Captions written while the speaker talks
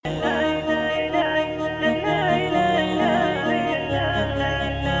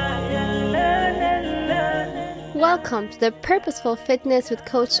Welcome to the Purposeful Fitness with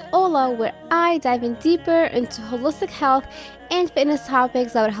Coach Ola, where I dive in deeper into holistic health and fitness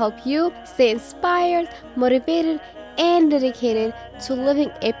topics that would help you stay inspired, motivated, and dedicated to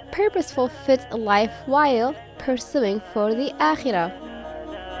living a purposeful fit life while pursuing for the Akhirah.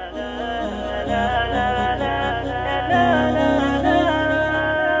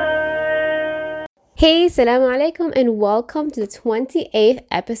 Hey, Assalamu alaikum, and welcome to the 28th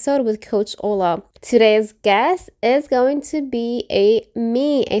episode with Coach Ola. Today's guest is going to be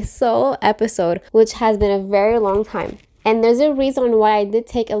a solo episode, which has been a very long time. And there's a reason why I did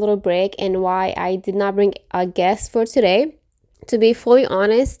take a little break and why I did not bring a guest for today. To be fully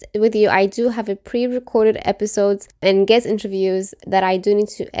honest with you, I do have a pre-recorded episodes and guest interviews that I do need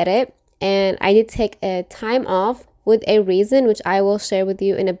to edit. And I did take a time off with a reason, which I will share with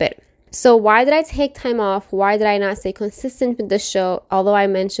you in a bit. So why did I take time off? Why did I not stay consistent with the show? Although I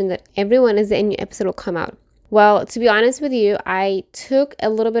mentioned that every Wednesday a new episode will come out. Well, to be honest with you, I took a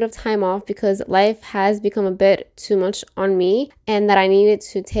little bit of time off because life has become a bit too much on me and that I needed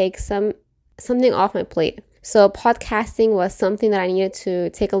to take something off my plate. So podcasting was something that I needed to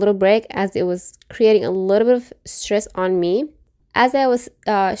take a little break as it was creating a little bit of stress on me. As I was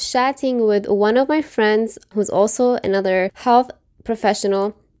chatting with one of my friends who's also another health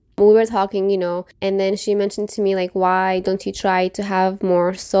professional, we were talking, and then she mentioned to me, why don't you try to have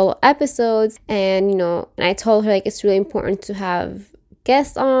more solo episodes? And, and I told her, it's really important to have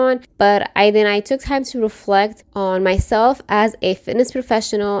guests on. But I took time to reflect on myself as a fitness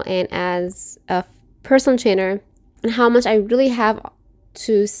professional and as a personal trainer and how much I really have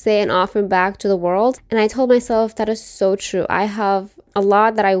to say and offer back to the world. And I told myself that is so true. I have a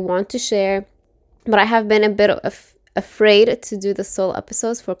lot that I want to share, but I have been a bit afraid to do the solo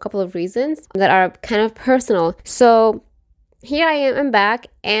episodes for a couple of reasons that are kind of personal. So here I am, I'm back,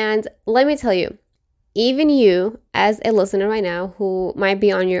 and let me tell you, even you as a listener right now who might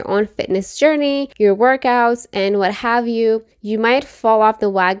be on your own fitness journey, your workouts and what have you, you might fall off the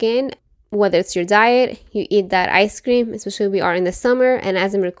wagon, whether it's your diet, you eat that ice cream, especially we are in the summer, and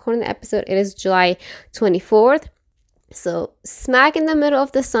as I'm recording the episode, it is July 24th. So smack in the middle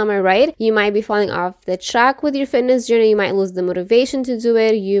of the summer, right? You might be falling off the track with your fitness journey. You might lose the motivation to do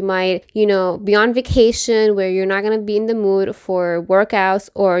it. You might, be on vacation where you're not going to be in the mood for workouts,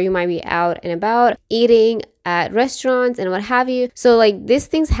 or you might be out and about eating at restaurants and what have you. So these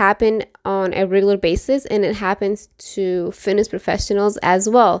things happen on a regular basis, and it happens to fitness professionals as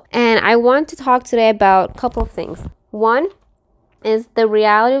well. And I want to talk today about a couple of things. One is the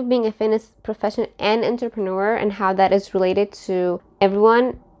reality of being a fitness professional and entrepreneur and how that is related to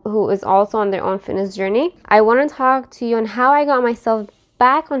everyone who is also on their own fitness journey. I want to talk to you on how I got myself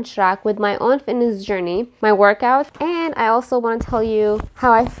back on track with my own fitness journey, my workouts, and I also want to tell you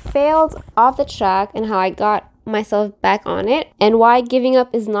how I failed off the track and how I got myself back on it and why giving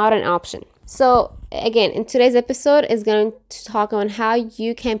up is not an option. So again, in today's episode is going to talk on how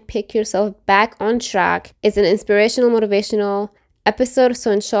you can pick yourself back on track. It's an inspirational, motivational episode,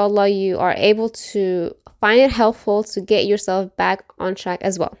 so inshallah you are able to find it helpful to get yourself back on track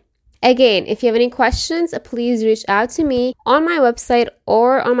as well. Again, if you have any questions, please reach out to me on my website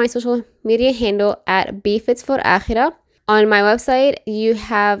or on my social media handle at BFitsForAkhirah. On my website, you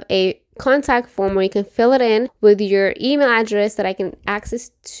have a contact form where you can fill it in with your email address that I can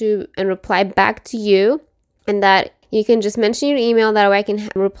access to and reply back to you, and that you can just mention your email, that way I can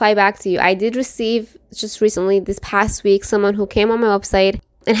reply back to you. I did receive just recently, this past week, someone who came on my website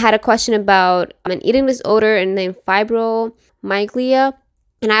and had a question about an eating disorder and then fibromyalgia,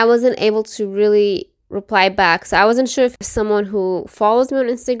 and I wasn't able to really reply back. So I wasn't sure if someone who follows me on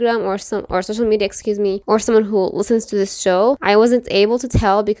Instagram or social media, or someone who listens to this show. I wasn't able to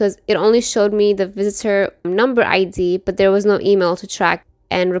tell because it only showed me the visitor number ID, but there was no email to track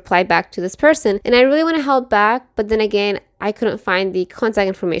and reply back to this person. And I really want to help back, but then again, I couldn't find the contact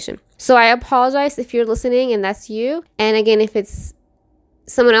information. So I apologize if you're listening and that's you. And again, if it's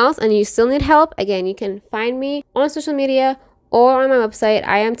someone else and you still need help, again, you can find me on social media or on my website.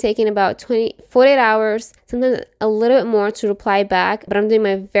 I am taking about 48 hours, sometimes a little bit more to reply back, but I'm doing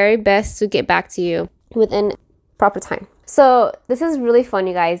my very best to get back to you within proper time. So this is really fun,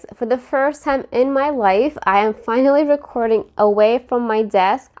 you guys. For the first time in my life, I am finally recording away from my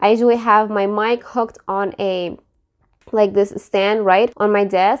desk. I usually have my mic hooked on this stand right on my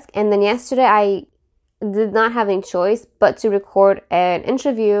desk. And then yesterday I did not have any choice but to record an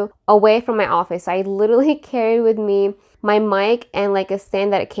interview away from my office. I literally carried with me my mic and a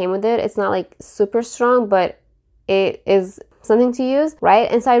stand that it came with it. It's not super strong, but it is something to use,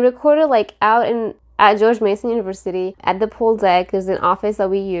 right? And so I recorded out at George Mason University at the pool deck. There's an office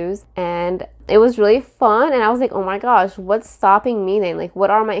that we use, and it was really fun. And I was like, oh my gosh, what's stopping me then? Like, what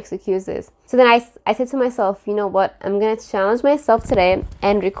are my excuses? So then I said to myself, you know what? I'm going to challenge myself today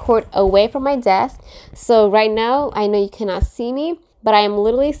and record away from my desk. So right now, I know you cannot see me, but I am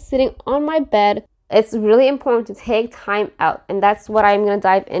literally sitting on my bed. It's really important to take time out, and that's what I'm going to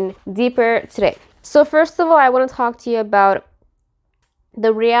dive in deeper today. So first of all, I want to talk to you about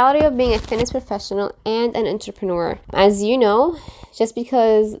the reality of being a fitness professional and an entrepreneur. As you know, just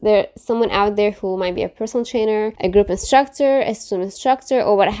because there's someone out there who might be a personal trainer, a group instructor, a swim instructor,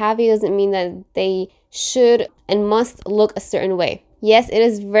 or what have you, doesn't mean that they should and must look a certain way. Yes, it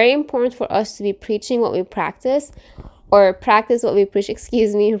is very important for us to be preaching what we practice, or practice what we preach,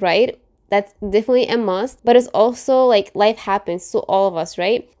 right? That's definitely a must, but it's also like life happens to all of us,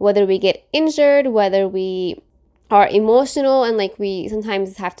 right? Whether we get injured, whether we are emotional and like we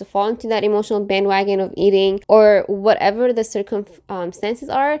sometimes have to fall into that emotional bandwagon of eating, or whatever the circumstances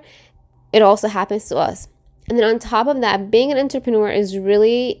are, it also happens to us. And then on top of that, being an entrepreneur is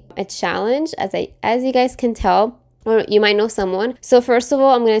really a challenge, as you guys can tell, or you might know someone. So first of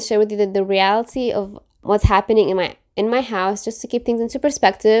all, I'm going to share with you the reality of what's happening in my house, just to keep things into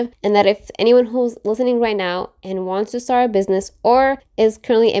perspective, and that if anyone who's listening right now and wants to start a business or is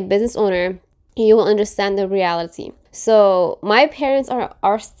currently a business owner, you will understand the reality. So my parents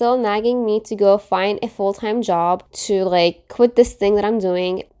are still nagging me to go find a full-time job, to like quit this thing that I'm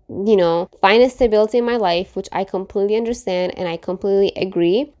doing, find a stability in my life, which I completely understand and I completely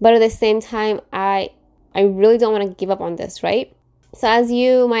agree. But at the same time, I really don't want to give up on this, right? So as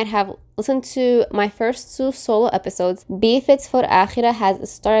you might have listened to my first 2 solo episodes, Be Fit for Akhirah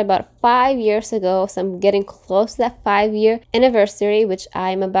has started about 5 years ago. So I'm getting close to that 5-year anniversary, which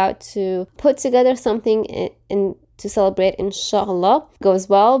I'm about to put together something in to celebrate, inshallah. Goes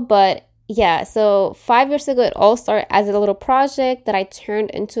well. But yeah, so 5 years ago, it all started as a little project that I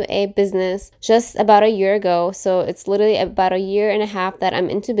turned into a business just about a year ago. So it's literally about a year and a half that I'm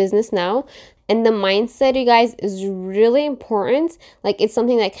into business now. And the mindset, you guys, is really important. Like, it's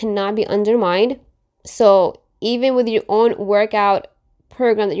something that cannot be undermined. So even with your own workout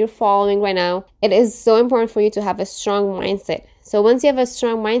program that you're following right now, it is so important for you to have a strong mindset. So once you have a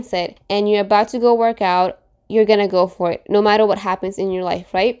strong mindset and you're about to go work out, you're going to go for it, no matter what happens in your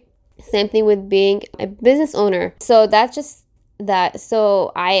life, right? Same thing with being a business owner. So that's just that.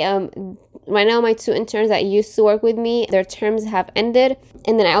 So I am right now, my 2 interns that used to work with me, their terms have ended.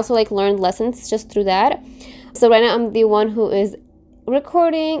 And then I also learned lessons just through that. So right now I'm the one who is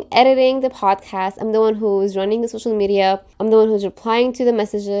recording, editing the podcast. I'm the one who is running the social media. I'm the one who's replying to the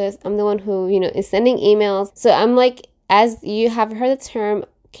messages. I'm the one who, is sending emails. So I'm like, as you have heard the term,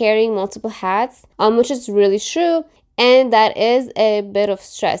 carrying multiple hats, which is really true. And that is a bit of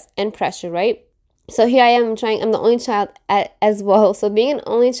stress and pressure, right? So here I am I'm the only child as well. So being an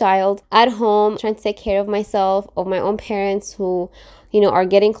only child at home, trying to take care of myself, of my own parents who, are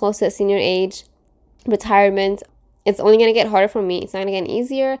getting close to senior age, retirement, it's only going to get harder for me. It's not going to get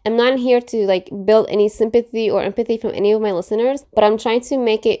easier. I'm not here to build any sympathy or empathy from any of my listeners, but I'm trying to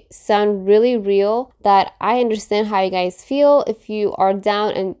make it sound really real, that I understand how you guys feel if you are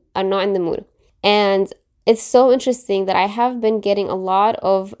down and are not in the mood. And it's so interesting that I have been getting a lot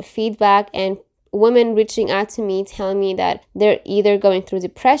of feedback and women reaching out to me telling me that they're either going through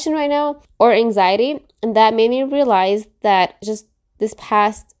depression right now or anxiety. And that made me realize that just this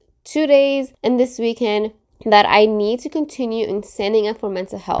past 2 days and this weekend, that I need to continue in standing up for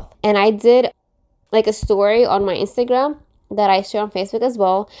mental health. And I did a story on my Instagram that I share on Facebook as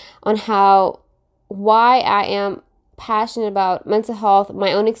well, on why I am passionate about mental health,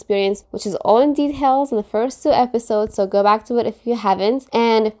 my own experience, which is all in details in the first 2 episodes. So go back to it if you haven't.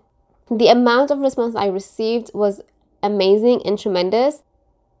 And the amount of response I received was amazing and tremendous.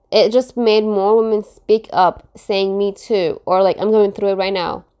 It just made more women speak up, saying me too, or I'm going through it right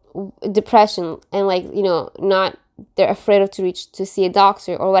now. Depression, and not, they're afraid to see a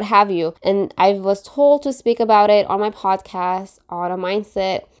doctor or what have you. And I was told to speak about it on my podcast, on a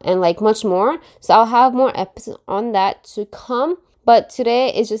mindset, and much more. So I'll have more episodes on that to come. But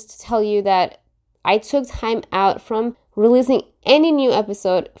today is just to tell you that I took time out from releasing any new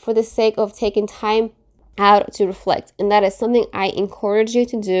episode for the sake of taking time out to reflect. And that is something I encourage you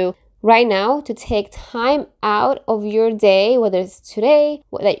to do right now, to take time out of your day, whether it's today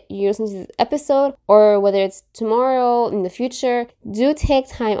that you're listening to this episode, or whether it's tomorrow, in the future. Do take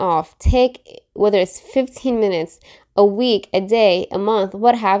time off. Whether it's 15 minutes, a week, a day, a month,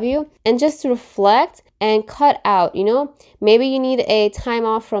 what have you, and just to reflect and cut out, maybe you need a time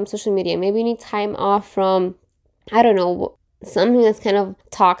off from social media. Maybe you need time off from, I don't know, something that's kind of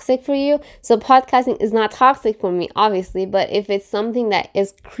toxic for you. So podcasting is not toxic for me, obviously, but if it's something that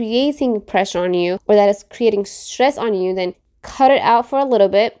is creating pressure on you or that is creating stress on you, then cut it out for a little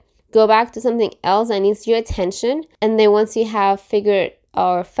bit, go back to something else that needs your attention. And then once you have figured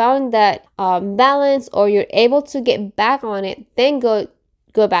or found that balance, or you're able to get back on it, then go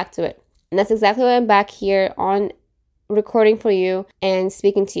back to it. And that's exactly why I'm back here on recording for you and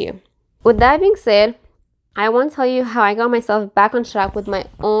speaking to you. With that being said, I want to tell you how I got myself back on track with my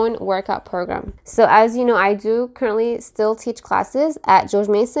own workout program. So as you know, I do currently still teach classes at George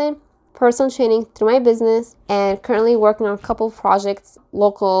Mason, personal training through my business, and currently working on a couple of projects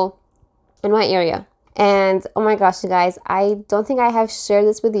local in my area. And oh my gosh, you guys, I don't think I have shared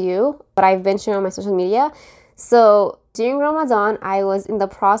this with you, but I've been sharing on my social media. So during Ramadan, I was in the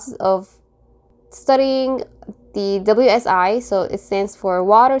process of studying the WSI, so it stands for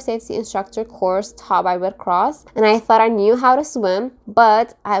Water Safety Instructor course taught by Red Cross. And I thought I knew how to swim,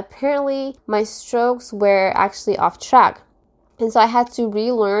 but apparently my strokes were actually off track. And so I had to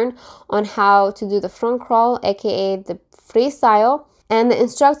relearn on how to do the front crawl, aka the freestyle. And the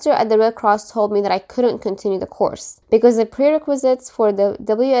instructor at the Red Cross told me that I couldn't continue the course because the prerequisites for the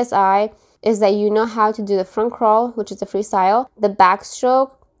WSI is that you know how to do the front crawl, which is the freestyle, the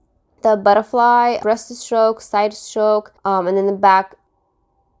backstroke, the butterfly, breaststroke, side stroke, and then the back,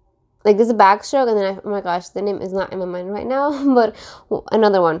 like there's a backstroke, and then oh my gosh, the name is not in my mind right now, but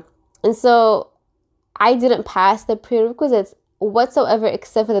another one. And so I didn't pass the prerequisites whatsoever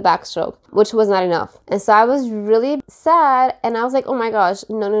except for the backstroke, which was not enough. And so I was really sad, and I was like, oh my gosh,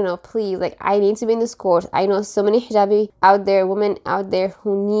 no, please, like I need to be in this course. I know so many hijabi out there, women out there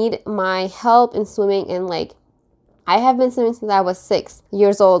who need my help in swimming, and like I have been swimming since I was 6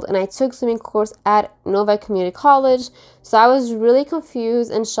 years old, and I took swimming course at Novi Community College. So I was really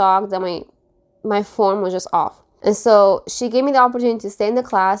confused and shocked that my form was just off. And so she gave me the opportunity to stay in the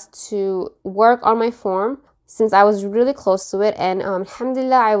class to work on my form since I was really close to it. And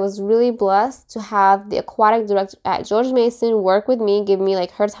alhamdulillah, I was really blessed to have the aquatic director at George Mason work with me, give me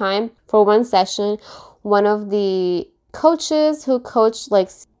like her time for one session. One of the coaches who coached like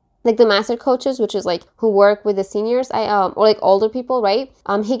the master coaches, which is like who work with the seniors, or like older people, right?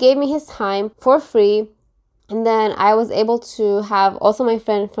 He gave me his time for free. And then I was able to have also my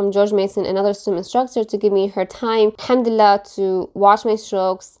friend from George Mason, another swim instructor, to give me her time, alhamdulillah, to watch my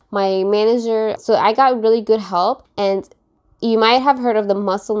strokes, my manager. So I got really good help. And you might have heard of the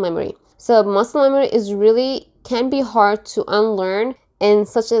muscle memory. So muscle memory can be hard to unlearn in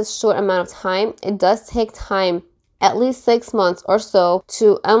such a short amount of time. It does take time, at least 6 months or so,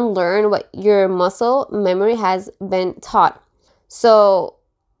 to unlearn what your muscle memory has been taught. So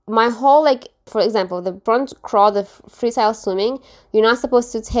my whole, like, for example, the front crawl, the freestyle swimming, you're not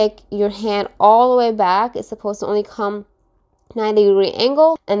supposed to take your hand all the way back. It's supposed to only come 90-degree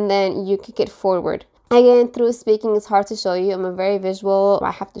angle, and then you kick it forward. Again, through speaking, it's hard to show you. I'm a very visual.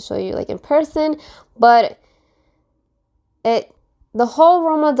 I have to show you like in person, but the whole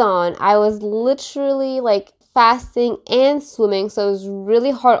Ramadan, I was literally like fasting and swimming, so it was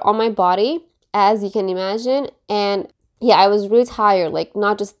really hard on my body, as you can imagine. And yeah, I was really tired, like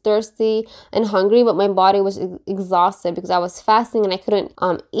not just thirsty and hungry, but my body was exhausted because I was fasting and I couldn't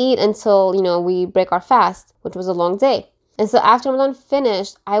eat until, we break our fast, which was a long day. And so after Ramadan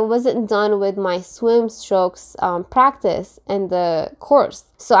finished, I wasn't done with my swim strokes practice and the course.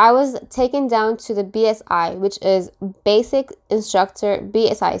 So I was taken down to the BSI, which is Basic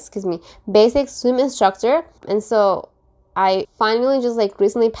Swim Instructor. And so I finally just like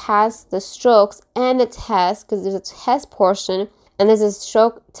recently passed the strokes and the test, because there's a test portion and there's a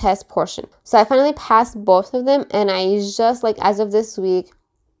stroke test portion. So I finally passed both of them, and I just like as of this week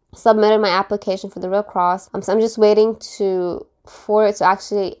submitted my application for the Red Cross. So I'm just waiting for it to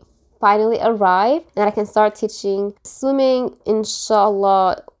actually finally arrive, and I can start teaching swimming,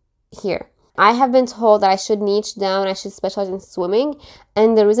 inshallah, here. I have been told that I should niche down, I should specialize in swimming.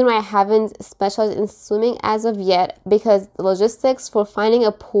 And the reason why I haven't specialized in swimming as of yet, because the logistics for finding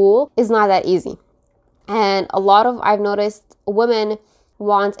a pool is not that easy. And I've noticed women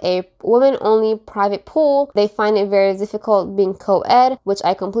want a women-only private pool. They find it very difficult being co-ed, which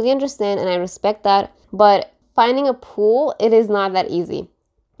I completely understand and I respect that. But finding a pool, it is not that easy.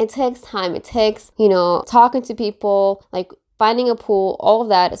 It takes time. It takes, talking to people, like finding a pool, all of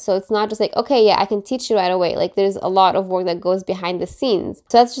that. So it's not just like, okay, yeah, I can teach you right away. Like there's a lot of work that goes behind the scenes.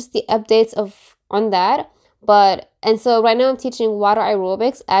 So that's just the updates on that. And so right now I'm teaching water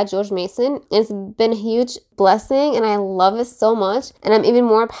aerobics at George Mason. It's been a huge blessing and I love it so much. And I'm even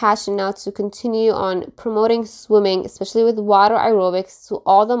more passionate now to continue on promoting swimming, especially with water aerobics, to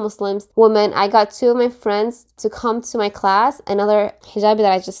all the Muslims women. I got 2 of my friends to come to my class. Another hijabi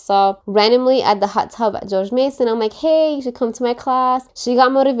that I just saw randomly at the hot tub at George Mason. I'm like, hey, you should come to my class. She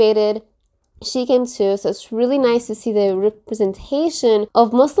got motivated. She came too, so it's really nice to see the representation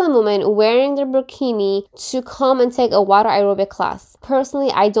of Muslim women wearing their burkini to come and take a water aerobic class.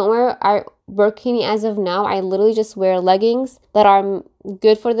 Personally, I don't wear a burkini as of now. I literally just wear leggings that are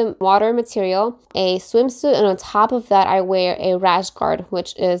good for the water material, a swimsuit, and on top of that, I wear a rash guard,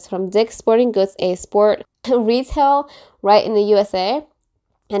 which is from Dick's Sporting Goods, a sport retail right in the USA,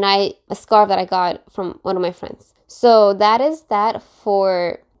 and a scarf that I got from one of my friends. So that is that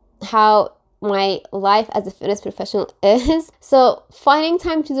for how my life as a fitness professional is. So finding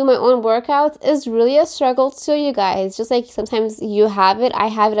time to do my own workouts is really a struggle too, you guys. Just like sometimes you have it, I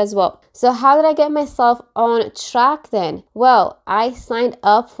have it as well. So how did I get myself on track then? Well, I signed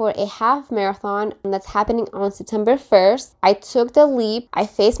up for a half marathon that's happening on September 1st. I took the leap. I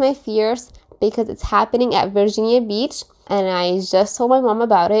faced my fears because it's happening at Virginia Beach. And I just told my mom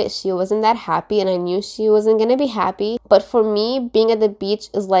about it. She wasn't that happy and I knew she wasn't going to be happy. But for me, being at the beach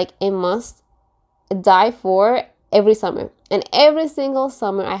is like a must die for every summer. And every single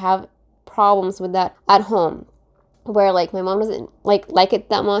summer I have problems with that at home, where like my mom doesn't like it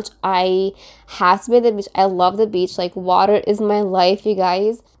that much. I have to be at the beach. I love the beach. Like water is my life, you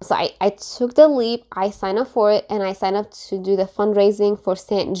guys. So I took the leap. I signed up for it and I signed up to do the fundraising for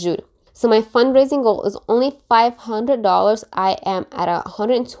St. Jude. So my fundraising goal is only $500. I am at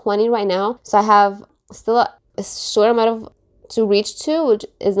 $120 right now. So I have still a short amount of to reach to, which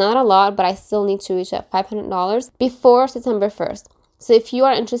is not a lot, but I still need to reach at $500 before September 1st. So if you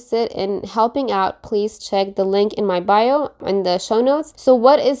are interested in helping out, please check the link in my bio in the show notes. So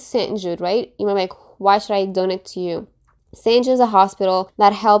what is St. Jude, right? You might be like, why should I donate to you? St. Jude is a hospital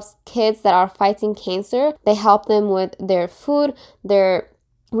that helps kids that are fighting cancer. They help them with their food, their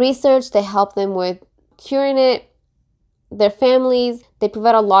research, they help them with curing it, their families. They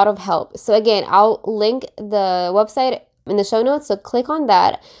provide a lot of help. So again, I'll link the website in the show notes, so click on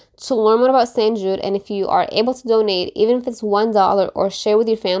that to learn more about St. Jude. And if you are able to donate, even if it's $1 or share with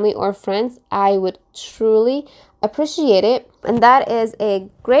your family or friends, I would truly appreciate it. And that is a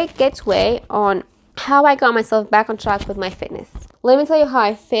great getaway on how I got myself back on track with my fitness. Let me tell you how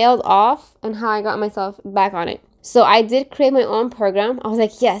I failed off and how I got myself back on it. So I did create my own program. I was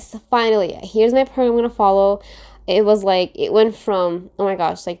like, yes, finally, here's my program I'm going to follow. It went from, oh my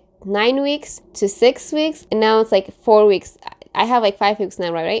gosh, like 9 weeks to 6 weeks, and now it's like 4 weeks. I have like 5 weeks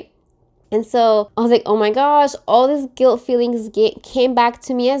now, right? And so I was like, oh my gosh, all these guilt feelings came back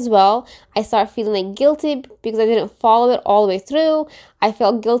to me as well. I started feeling like guilty because I didn't follow it all the way through. I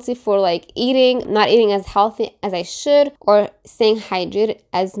felt guilty for like not eating as healthy as I should, or staying hydrated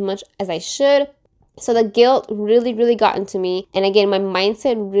as much as I should. So the guilt really, really got into me. And again, my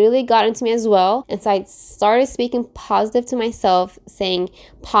mindset really got into me as well. And so I started speaking positive to myself, saying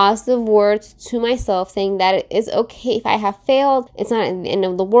positive words to myself, saying that it is okay if I have failed. It's not the end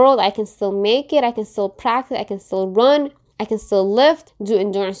of the world. I can still make it. I can still practice. I can still run. I can still lift, do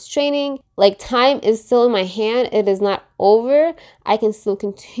endurance training. Like time is still in my hand. It is not over. I can still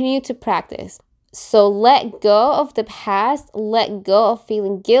continue to practice. So let go of the past, let go of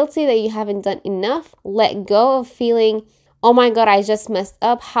feeling guilty that you haven't done enough, let go of feeling, oh my God, I just messed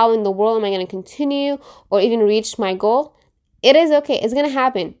up. How in the world am I going to continue or even reach my goal? It is okay. It's going to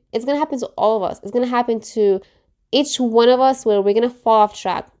happen. It's going to happen to all of us. It's going to happen to each one of us where we're going to fall off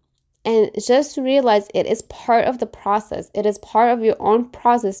track. And just realize it is part of the process. It is part of your own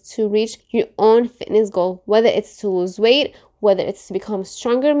process to reach your own fitness goal, whether it's to lose weight, whether it's to become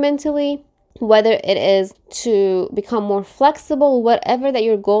stronger mentally, whether it is to become more flexible, whatever that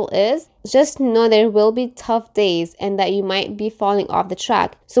your goal is. Just know there will be tough days and that you might be falling off the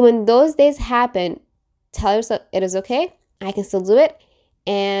track. So when those days happen, tell yourself it is okay. I can still do it,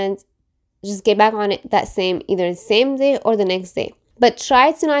 and just get back on it either the same day or the next day. But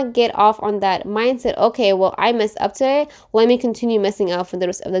try to not get off on that mindset. Okay, well, I messed up today. Let me continue messing up for the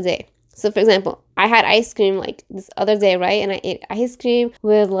rest of the day. So for example, I had ice cream like this other day, right? And I ate ice cream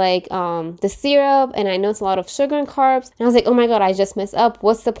with like the syrup, and I know it's a lot of sugar and carbs. And I was like, oh my God, I just messed up.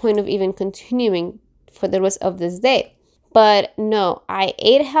 What's the point of even continuing for the rest of this day? But no, I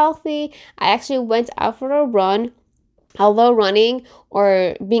ate healthy. I actually went out for a run. Although running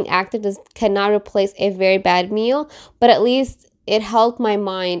or being active cannot replace a very bad meal, but at least it helped my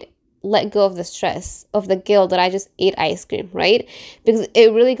mind let go of the stress, of the guilt that I just ate ice cream, right? Because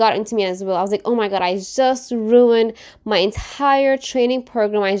it really got into me as well. I was like, oh my God, I just ruined my entire training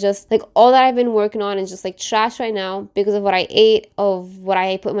program. I just, like, all that I've been working on is just like trash right now because of what I ate, of what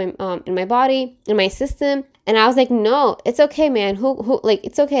I put in my body, in my system. And I was like, no, it's okay, man. Like,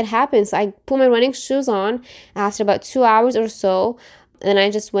 it's okay. It happens. So I put my running shoes on after about 2 hours or so, and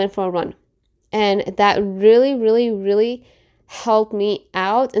I just went for a run. And that really, really, really helped me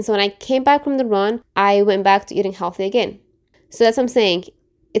out. And so when I came back from the run, I went back to eating healthy again. So that's what I'm saying.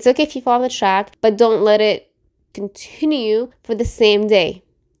 It's okay if you fall off the track, but don't let it continue for the same day.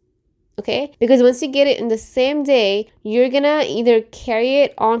 Okay? Because once you get it in the same day, you're gonna either carry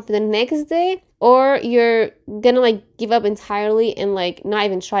it on for the next day, or you're gonna like give up entirely and like not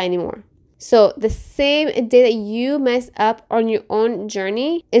even try anymore. So the same day that you mess up on your own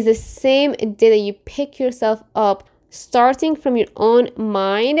journey is the same day that you pick yourself up, starting from your own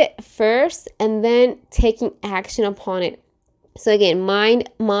mind first and then taking action upon it. So again, mind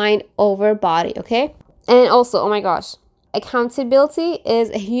over body, okay? And also, oh my gosh, accountability is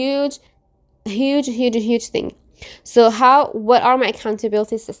a huge thing. So what are my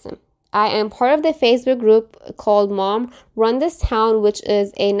accountability system? I am part of the Facebook group called Mom Run This Town, which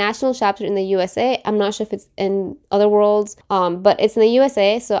is a national chapter in the USA. I'm not sure if it's in other worlds, but it's in the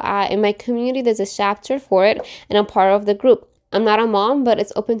USA. So in my community, there's a chapter for it, and I'm part of the group. I'm not a mom, but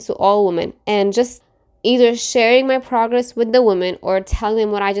it's open to all women. And just either sharing my progress with the women or telling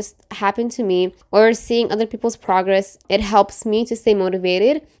them what I just happened to me or seeing other people's progress, it helps me to stay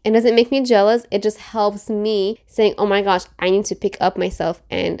motivated. It doesn't make me jealous. It just helps me saying, oh my gosh, I need to pick up myself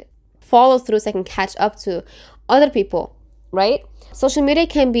and follow through so I can catch up to other people, right? Social media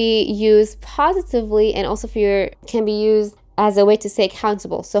can be used positively and also can be used as a way to stay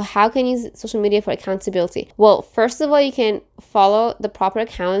accountable. So how can you use social media for accountability? Well, first of all, you can follow the proper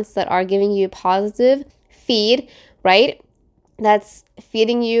accounts that are giving you positive feed, right? That's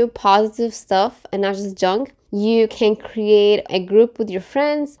feeding you positive stuff and not just junk. You can create a group with your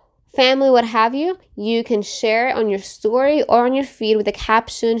friends, family, what have you. You can share it on your story or on your feed with a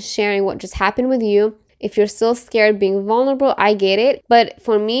caption sharing what just happened with you. If you're still scared being vulnerable, I get it. But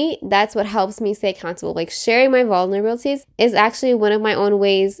for me, that's what helps me stay accountable. Like sharing my vulnerabilities is actually one of my own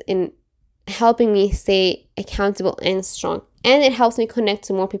ways in helping me stay accountable and strong. And it helps me connect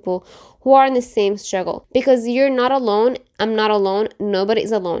to more people who are in the same struggle. Because you're not alone. I'm not alone. Nobody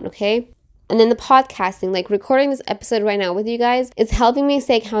is alone, okay? And then the podcasting, like recording this episode right now with you guys, is helping me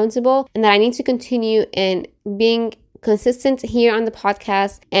stay accountable and that I need to continue in being consistent here on the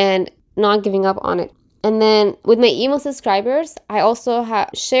podcast and not giving up on it. And then with my email subscribers, I also have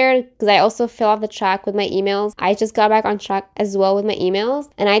shared, because I also fell off the track with my emails. I just got back on track as well with my emails.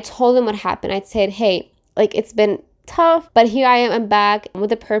 And I told them what happened. I said, hey, like it's been tough, but here I am. I'm back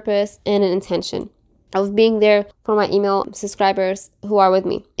with a purpose and an intention of being there for my email subscribers who are with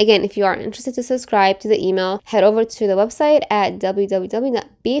me. Again, if you are interested to subscribe to the email, head over to the website at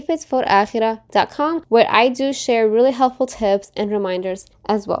www.befitsforakhira.com, where I do share really helpful tips and reminders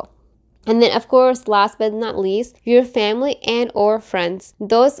as well. And then, of course, last but not least, your family and or friends.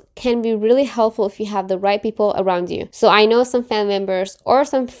 Those can be really helpful if you have the right people around you. So I know some family members or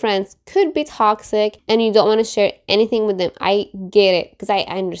some friends could be toxic and you don't want to share anything with them. I get it because I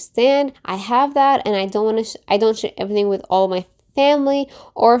understand. I have that, and I don't share everything with all my family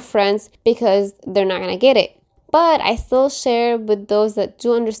or friends because they're not going to get it. But I still share with those that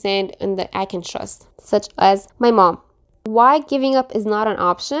do understand and that I can trust, such as my mom. Why giving up is not an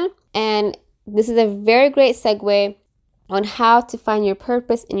option. And this is a very great segue on how to find your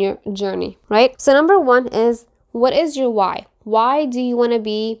purpose in your journey, right? So number one is, what is your why? Why do you want to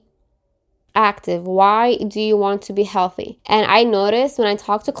be active? Why do you want to be healthy? And I noticed when I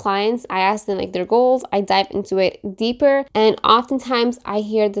talk to clients, I ask them like their goals, I dive into it deeper. And oftentimes I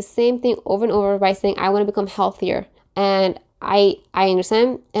hear the same thing over and over by saying, I want to become healthier. And I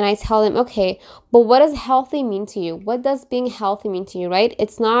understand, and I tell them, okay, but what does healthy mean to you? What does being healthy mean to you, right?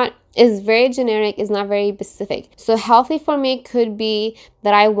 It's very generic, it's not very specific. So healthy for me could be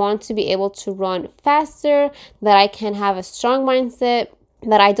that I want to be able to run faster, that I can have a strong mindset,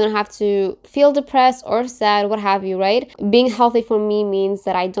 that I don't have to feel depressed or sad, what have you, right? Being healthy for me means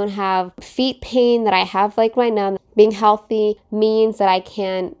that I don't have feet pain that I have like right now. Being healthy means that I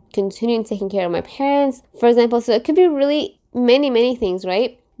can continue taking care of my parents, for example. So it could be really many things,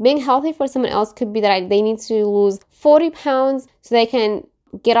 right? Being healthy for someone else could be that they need to lose 40 pounds so they can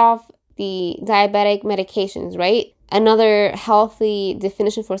get off the diabetic medications, right? Another healthy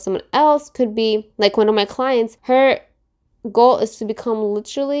definition for someone else could be like one of my clients, her goal is to become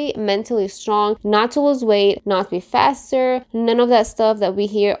literally mentally strong, not to lose weight, not to be faster, none of that stuff that we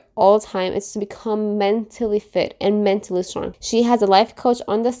hear all the time. It's to become mentally fit and mentally strong. She has a life coach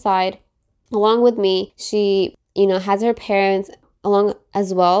on the side along with me. She, has her parents along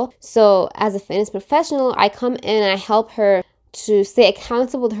as well. So as a fitness professional, I come in and I help her to stay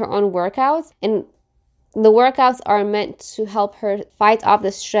accountable to her own workouts, and the workouts are meant to help her fight off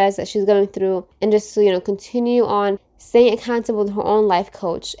the stress that she's going through, and just to, continue on staying accountable to her own life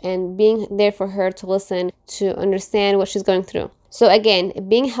coach and being there for her to listen, to understand what she's going through. So again,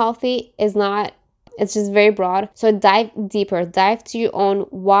 being healthy is not, it's just very broad. So dive deeper, dive to your own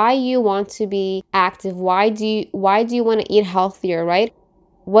why you want to be active. Why do you want to eat healthier, right?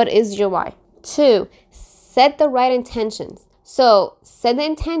 What is your why? 2, set the right intentions. So set the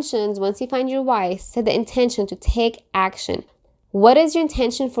intentions. Once you find your why, set the intention to take action. What is your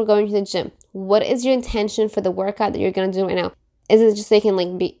intention for going to the gym? What is your intention for the workout that you're going to do right now? Is it just so you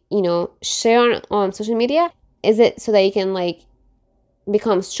can share on social media? Is it so that you can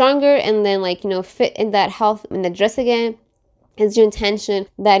become stronger and then fit in that health in the dress again? Is your intention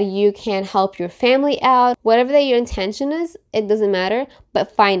that you can help your family out? Whatever that your intention is, it doesn't matter,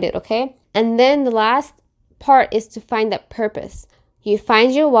 but find it, okay? And then the last part is to find that purpose. You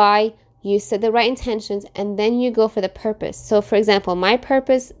find your why, you set the right intentions, and then you go for the purpose. So for example, my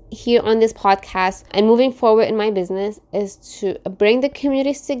purpose here on this podcast and moving forward in my business is to bring the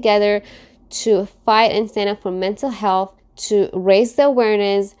communities together to fight and stand up for mental health, to raise the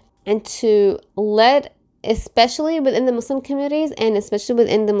awareness, and to let, especially within the Muslim communities and especially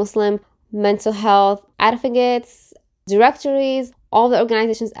within the Muslim mental health advocates, directories, all the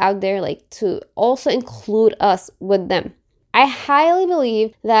organizations out there, to also include us with them. I highly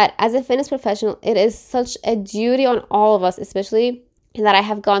believe that as a fitness professional, it is such a duty on all of us, especially that I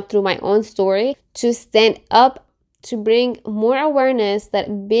have gone through my own story, to stand up, to bring more awareness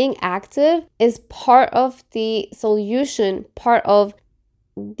that being active is part of the solution, part of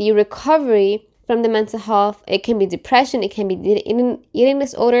the recovery from the mental health. It can be depression, it can be eating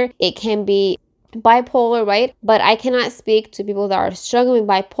disorder, it can be bipolar, right? But I cannot speak to people that are struggling with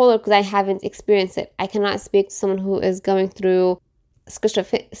bipolar because I haven't experienced it. I cannot speak to someone who is going through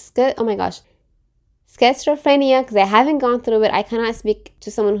schizophrenia because I haven't gone through it. I cannot speak to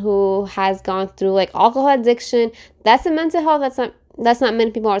someone who has gone through alcohol addiction. That's a mental health that's not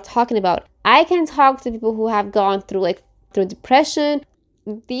many people are talking about. I can talk to people who have gone through through depression.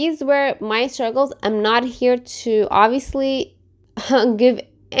 These were my struggles. I'm not here to obviously give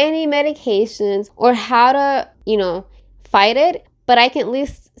any medications or how to, fight it, but I can at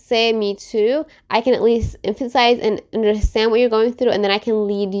least say me too. I can at least emphasize and understand what you're going through, and then I can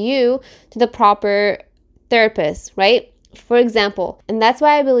lead you to the proper therapist, right? For example, and that's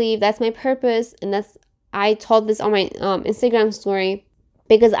why I believe that's my purpose, and I told this on my Instagram story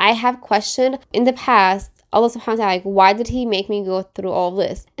because I have questioned in the past Allah subhanahu wa ta'ala, why did he make me go through all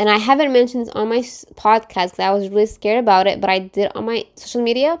this? And I haven't mentioned this on my podcast because I was really scared about it, but I did on my social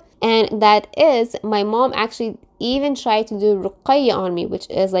media. And that is, my mom actually even tried to do ruqayya on me, which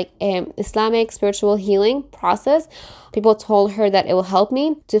is an Islamic spiritual healing process. People told her that it will help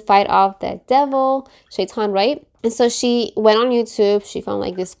me to fight off the devil, shaitan, right? And so she went on YouTube, she found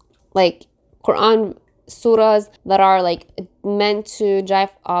this Quran surahs that are meant to drive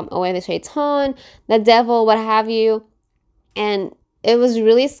away the shaitan, the devil, what have you. And it was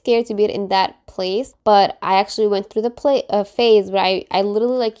really scary to be in that place, but I actually went through the phase where I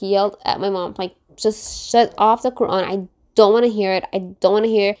literally yelled at my mom, just shut off the Quran. I don't want to hear it. I don't want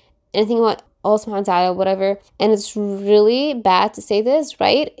to hear anything about Allah subhanahu wa ta'ala, whatever. And it's really bad to say this,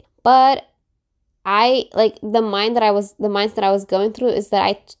 right? But I the mindset that I was going through is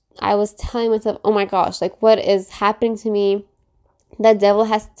that I was telling myself, oh my gosh, what is happening to me? The devil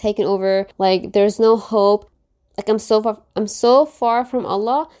has taken over. There's no hope. I'm so far from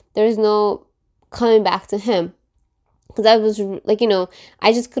Allah. There's no coming back to him. Because I was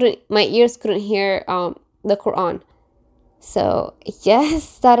I just my ears couldn't hear the Quran. So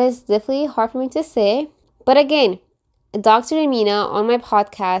yes, that is definitely hard for me to say. But again, Dr. Amina on my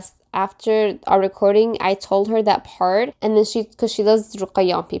podcast, after our recording, I told her that part, and then because she does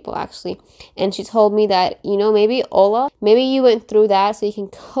ruqayya on people actually, and she told me that, maybe you went through that so you can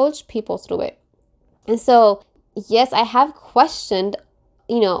coach people through it. And so, yes, I have questioned,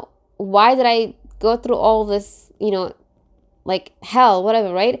 why did I go through all this, hell,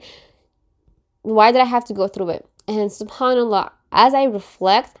 whatever, right? Why did I have to go through it? And subhanAllah, as I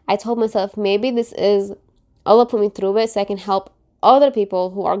reflect, I told myself, maybe this is Allah put me through it so I can help other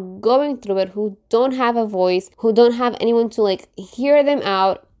people who are going through it, who don't have a voice, who don't have anyone to hear them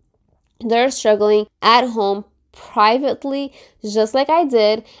out. They're struggling at home, privately, just like I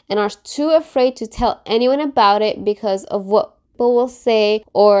did, and are too afraid to tell anyone about it because of what people will say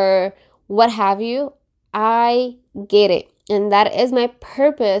or what have you, I get it. And that is my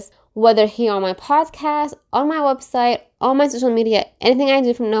purpose, whether here on my podcast, on my website, on my social media, anything I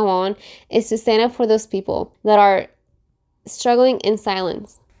do from now on is to stand up for those people that are struggling in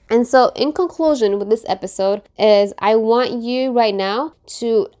silence. And so in conclusion with this episode is I want you right now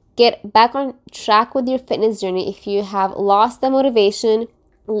to get back on track with your fitness journey. If you have lost the motivation,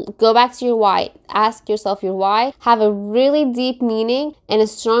 go back to your why. Ask yourself your why. Have a really deep meaning and a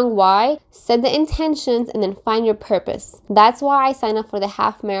strong why. Set the intentions and then find your purpose. That's why I sign up for the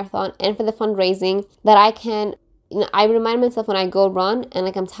half marathon and for the fundraising, that I can, I remind myself when I go run and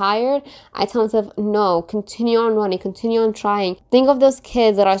like I'm tired, I tell myself, no, continue on running, continue on trying. Think of those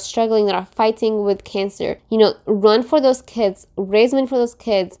kids that are struggling, that are fighting with cancer. Run for those kids, raise money for those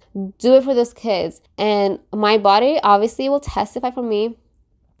kids, do it for those kids. And my body obviously will testify for me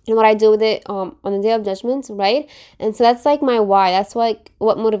and what I do with it on the day of judgment, right? And so that's like my why. That's like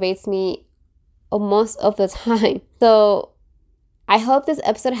what motivates me most of the time. So I hope this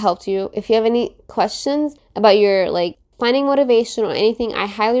episode helped you. If you have any questions about your finding motivation or anything, I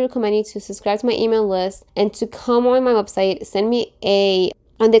highly recommend you to subscribe to my email list and to come on my website, send me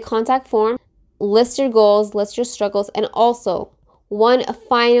on the contact form, list your goals, list your struggles, and also one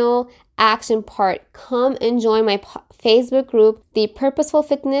final action part. Come and join my Facebook group, The Purposeful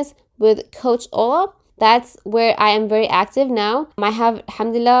Fitness with Coach Ola. That's where I am very active now. I have,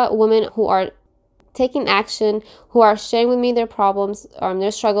 alhamdulillah, women who are taking action, who are sharing with me their problems or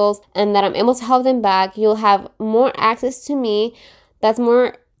their struggles, and that I'm able to help them back. You'll have more access to me that's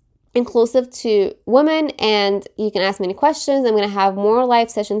more inclusive to women, and you can ask me any questions. I'm going to have more live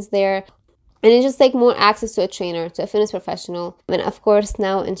sessions there, and it's just like more access to a trainer, to a fitness professional, and of course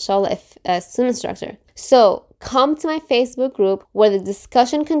now, inshallah, a swim instructor. So come to my Facebook group where the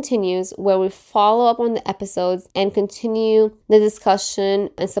discussion continues, where we follow up on the episodes and continue the discussion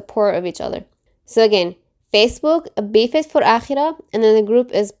and support of each other. So again, Facebook, Be Fit for Akhirah, and then the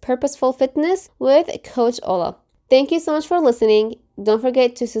group is Purposeful Fitness with Coach Ola. Thank you so much for listening. Don't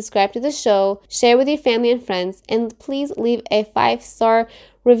forget to subscribe to the show, share with your family and friends, and please leave a 5-star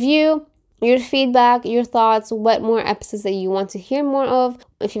review, your feedback, your thoughts, what more episodes that you want to hear more of.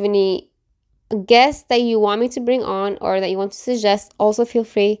 If you have any guests that you want me to bring on or that you want to suggest, also feel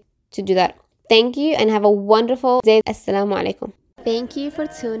free to do that. Thank you and have a wonderful day. Assalamu alaikum. Thank you for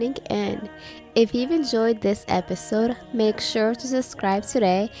tuning in. If you've enjoyed this episode, make sure to subscribe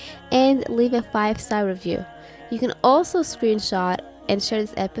today and leave a 5-star review. You can also screenshot and share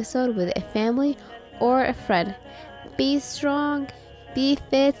this episode with a family or a friend. Be strong, be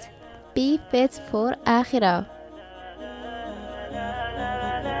fit for Akhirah.